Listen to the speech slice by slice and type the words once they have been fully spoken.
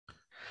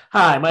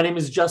Hi, my name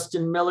is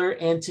Justin Miller,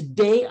 and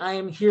today I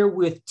am here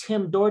with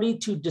Tim Doherty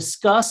to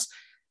discuss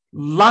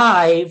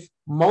live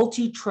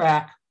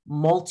multi-track,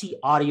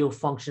 multi-audio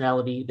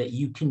functionality that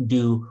you can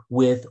do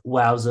with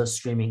Wowza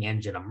streaming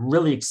engine. I'm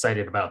really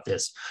excited about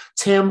this.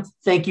 Tim,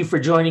 thank you for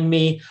joining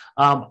me.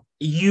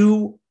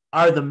 You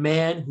are the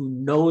man who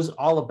knows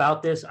all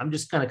about this. I'm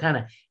just going to kind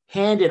of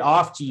hand it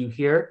off to you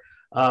here,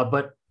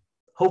 but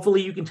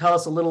hopefully you can tell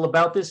us a little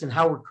about this and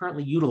how we're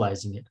currently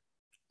utilizing it.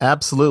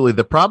 Absolutely.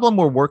 The problem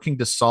we're working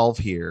to solve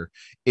here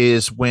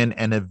is when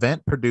an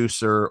event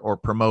producer or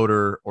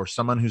promoter or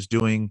someone who's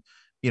doing,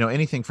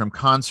 anything from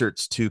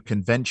concerts to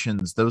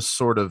conventions, those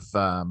sort of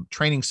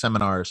training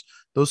seminars,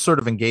 those sort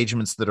of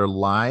engagements that are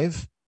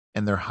live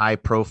and they're high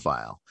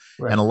profile.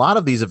 Right. And a lot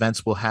of these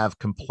events will have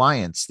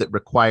compliance that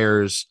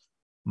requires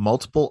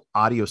multiple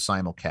audio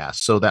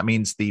simulcasts. So that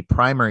means the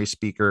primary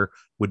speaker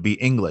would be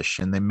English,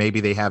 and then maybe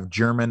they have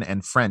German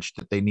and French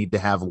that they need to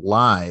have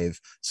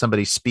live,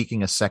 somebody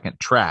speaking a second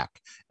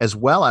track, as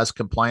well as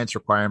compliance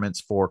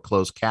requirements for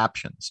closed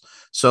captions.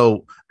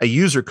 So a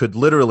user could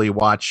literally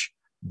watch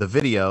the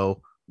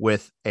video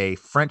with a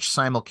French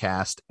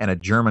simulcast and a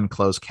German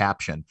closed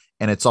caption,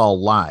 and it's all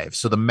live.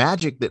 So the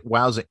magic that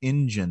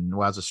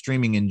Wowza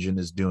streaming engine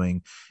is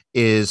doing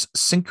is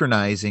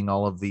synchronizing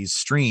all of these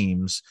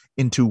streams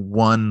into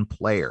one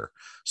player.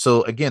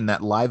 So again,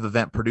 that live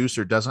event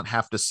producer doesn't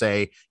have to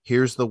say,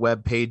 here's the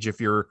web page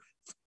if you're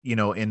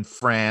in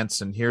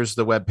France, and here's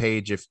the web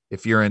page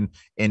if you're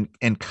in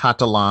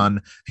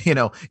Catalan.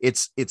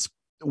 It's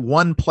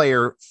one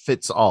player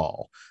fits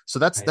all. So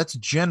that's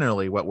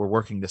generally what we're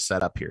working to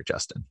set up here,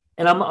 Justin.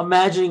 And I'm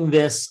imagining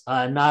this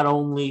not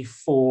only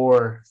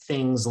for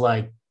things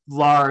like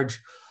large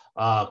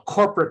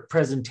corporate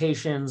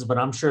presentations, but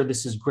I'm sure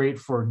this is great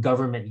for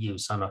government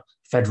use on a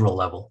federal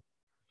level.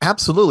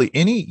 Absolutely.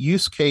 Any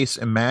use case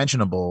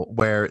imaginable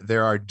where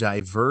there are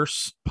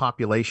diverse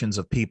populations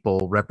of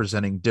people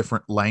representing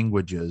different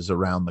languages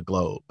around the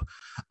globe.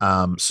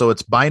 So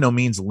it's by no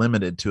means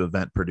limited to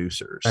event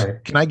producers.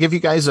 Right. Can I give you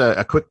guys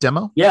a quick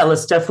demo? Yeah,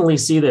 let's definitely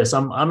see this.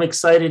 I'm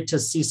excited to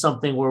see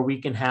something where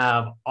we can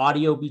have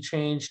audio be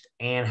changed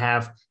and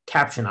have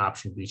caption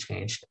option be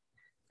changed.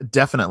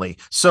 Definitely.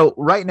 So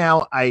right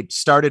now I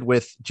started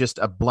with just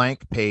a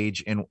blank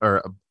page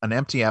or an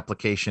empty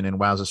application in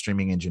Wowza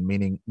streaming engine,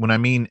 meaning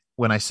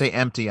when I say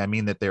empty, I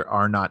mean that there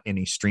are not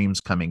any streams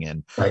coming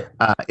in. Right.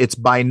 It's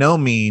by no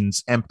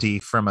means empty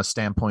from a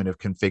standpoint of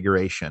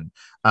configuration.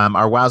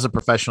 Our Wowza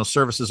professional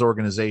services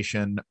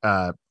organization,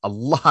 a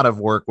lot of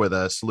work with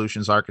a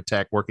solutions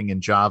architect working in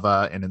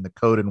Java and in the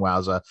code in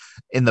Wowza.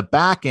 In the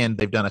back end,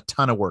 they've done a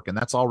ton of work, and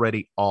that's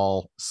already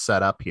all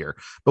set up here.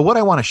 But what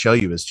I want to show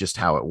you is just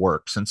how it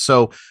works. And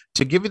so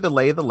to give you the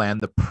lay of the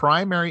land, the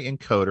primary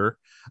encoder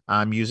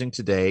I'm using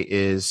today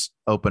is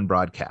Open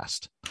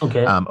Broadcast.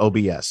 Okay.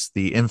 OBS,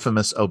 the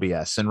infamous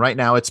OBS. And right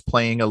now it's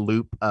playing a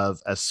loop of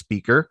a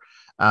speaker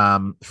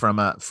from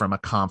a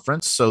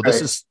conference. So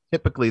this is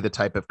typically the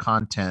type of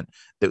content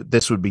that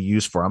this would be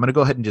used for. I'm going to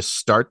go ahead and just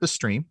start the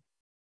stream.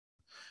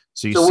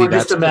 So we're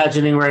just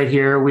imagining right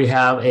here, we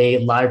have a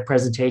live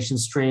presentation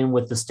stream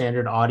with the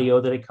standard audio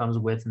that it comes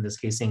with, in this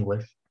case,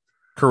 English.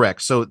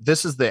 Correct. So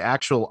this is the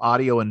actual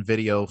audio and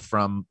video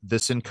from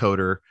this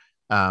encoder.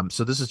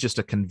 So this is just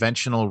a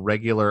conventional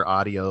regular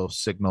audio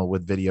signal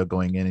with video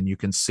going in, and you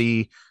can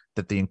see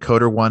that the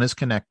encoder 1 is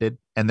connected,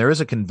 and there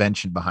is a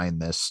convention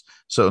behind this.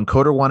 So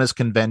encoder 1 is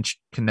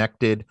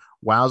connected.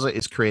 Wowza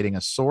is creating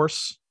a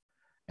source,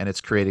 and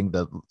it's creating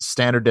the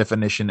standard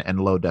definition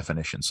and low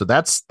definition. So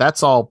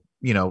that's all,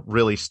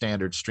 really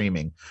standard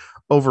streaming.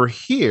 Over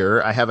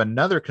here, I have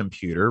another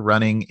computer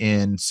running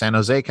in San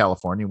Jose,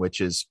 California,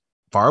 which is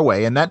far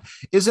away. And that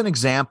is an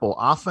example.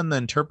 Often the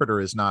interpreter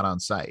is not on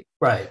site.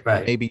 Right.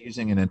 Maybe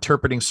using an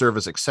interpreting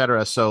service, et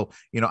cetera. So,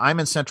 I'm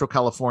in Central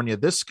California.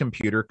 This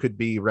computer could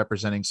be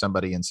representing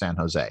somebody in San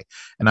Jose.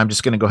 And I'm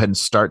just going to go ahead and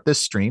start this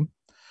stream.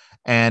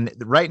 And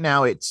right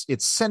now it's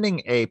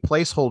sending a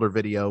placeholder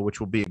video, which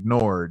will be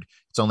ignored.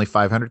 It's only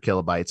 500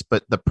 kilobytes,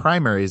 but the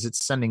primary is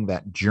it's sending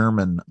that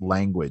German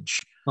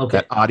language,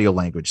 that audio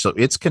language. So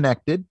it's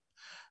connected.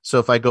 So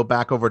if I go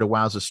back over to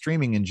Wowza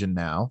streaming engine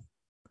now,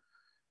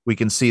 we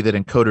can see that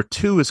encoder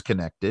 2 is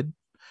connected,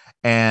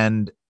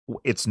 and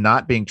it's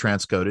not being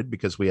transcoded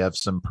because we have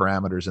some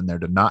parameters in there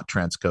to not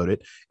transcode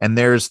it. And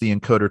there's the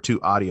encoder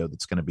 2 audio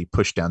that's going to be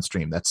pushed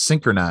downstream. That's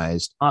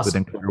synchronized with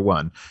encoder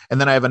 1.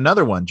 And then I have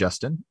another one,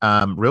 Justin,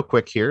 real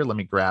quick here. Let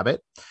me grab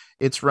it.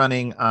 It's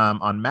running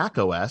on Mac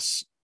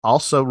OS,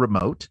 also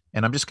remote.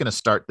 And I'm just going to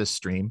start this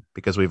stream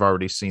because we've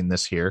already seen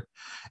this here.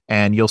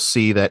 And you'll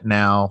see that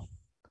now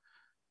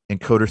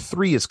encoder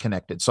 3 is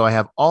connected. So I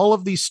have all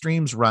of these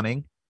streams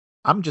running.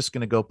 I'm just going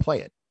to go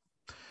play it.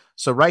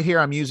 So right here,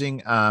 I'm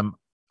using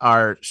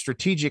our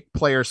strategic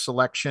player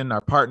selection,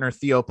 our partner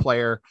Theo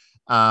player.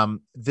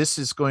 This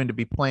is going to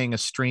be playing a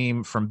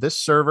stream from this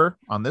server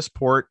on this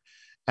port.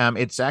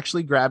 It's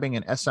actually grabbing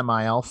an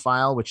SMIL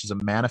file, which is a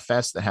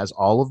manifest that has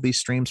all of these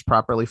streams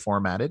properly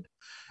formatted.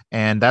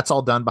 And that's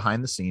all done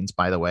behind the scenes,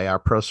 by the way. Our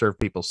ProServe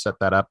people set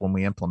that up when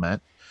we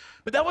implement.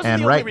 But that wasn't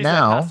the only reason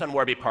I passed on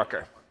Warby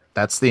Parker.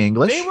 That's the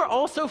English. They were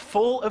also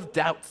full of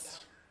doubts.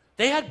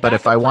 They had but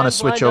if I want to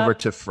switch over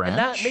to and French,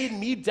 that made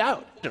me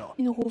doubt.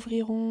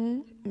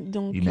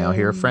 You now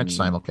hear a French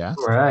simulcast.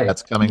 Right.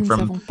 That's coming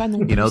from,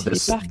 you know,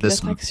 this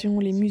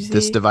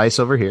device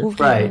over here.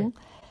 Right.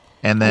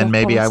 And then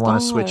maybe I want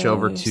to switch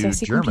over to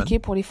German.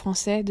 Pour les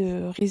Français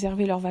de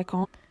réserver leurs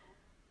vacances.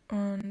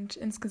 Und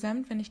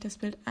insgesamt, wenn ich das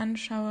Bild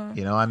anschaue,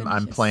 you know,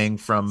 I'm playing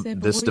from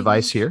this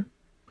device here.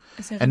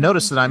 And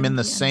notice that I'm in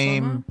the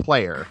same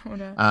player.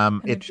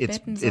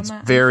 It's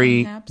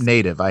very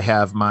native. I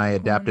have my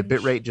adaptive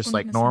bitrate just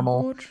like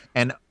normal.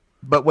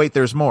 But wait,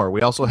 there's more.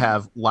 We also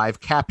have live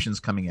captions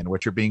coming in,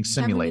 which are being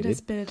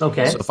simulated.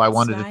 Okay. So if I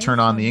wanted to turn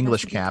on the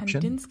English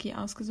caption,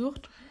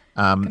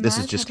 this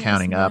is just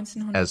counting up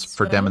as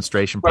for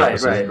demonstration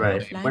purposes.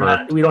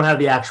 Right. We don't have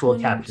the actual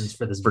captions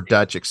for this. For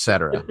Dutch,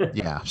 etc.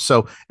 Yeah.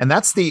 So, and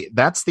that's the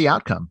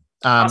outcome.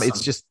 Awesome.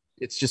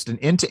 It's just an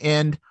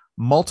end-to-end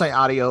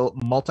multi-audio,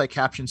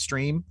 multi-caption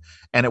stream,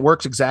 and it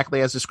works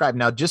exactly as described.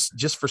 Now,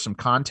 just for some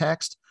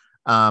context,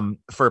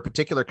 for a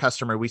particular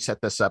customer, we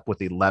set this up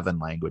with 11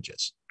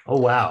 languages. Oh,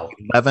 wow.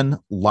 11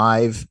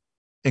 live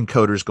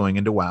encoders going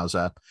into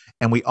Wowza.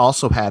 And we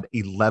also had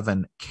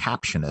 11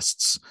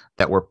 captionists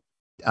that were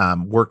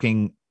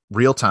working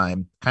real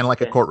time, kind of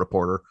like a court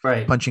reporter,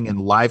 punching in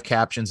live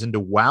captions into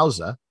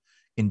Wowza,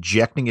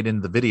 injecting it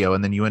into the video.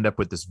 And then you end up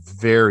with this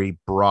very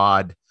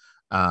broad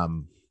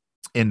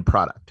end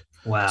product.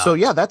 Wow. So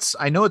yeah,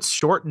 I know it's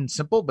short and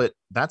simple, but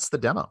that's the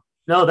demo.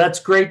 No, that's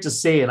great to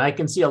see. And I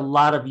can see a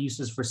lot of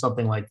uses for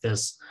something like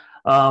this.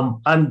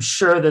 I'm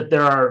sure that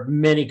there are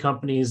many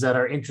companies that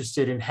are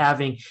interested in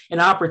having an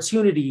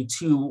opportunity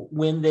to,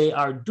 when they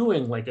are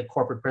doing like a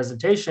corporate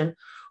presentation,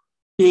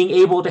 being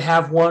able to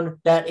have one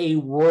that a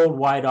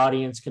worldwide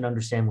audience can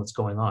understand what's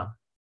going on.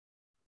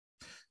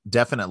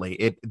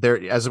 Definitely.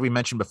 As we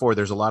mentioned before,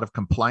 there's a lot of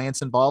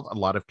compliance involved, a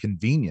lot of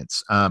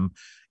convenience.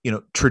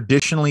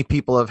 Traditionally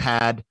people have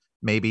had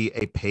maybe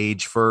a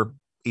page for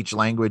each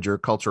language or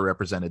culture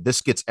represented.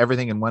 This gets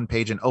everything in one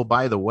page. And oh,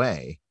 by the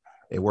way,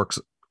 it works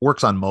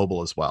on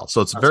mobile as well.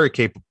 So it's a very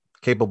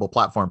capable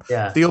platform.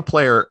 Yeah. Theo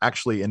Player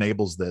actually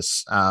enables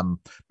this,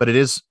 but it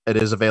is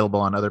available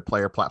on other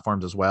player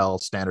platforms as well,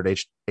 standard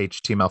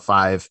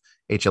HTML5,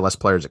 HLS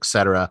players,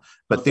 etc.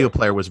 But Theo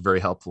Player was very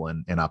helpful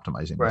in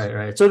optimizing this.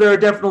 Right. So there are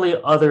definitely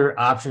other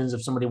options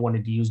if somebody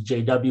wanted to use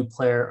JW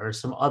Player or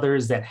some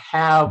others that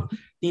have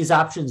these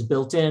options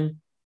built in,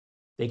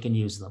 they can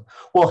use them.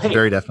 Well, hey,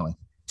 very definitely.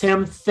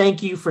 Tim,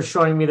 thank you for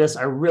showing me this.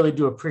 I really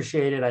do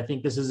appreciate it. I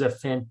think this is a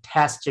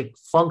fantastic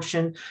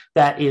function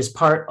that is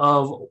part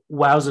of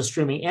Wowza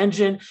streaming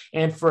engine.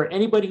 And for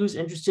anybody who's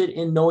interested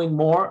in knowing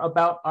more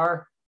about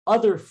our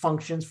other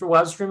functions for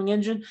Wowza streaming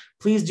engine,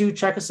 please do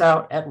check us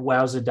out at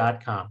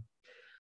wowza.com.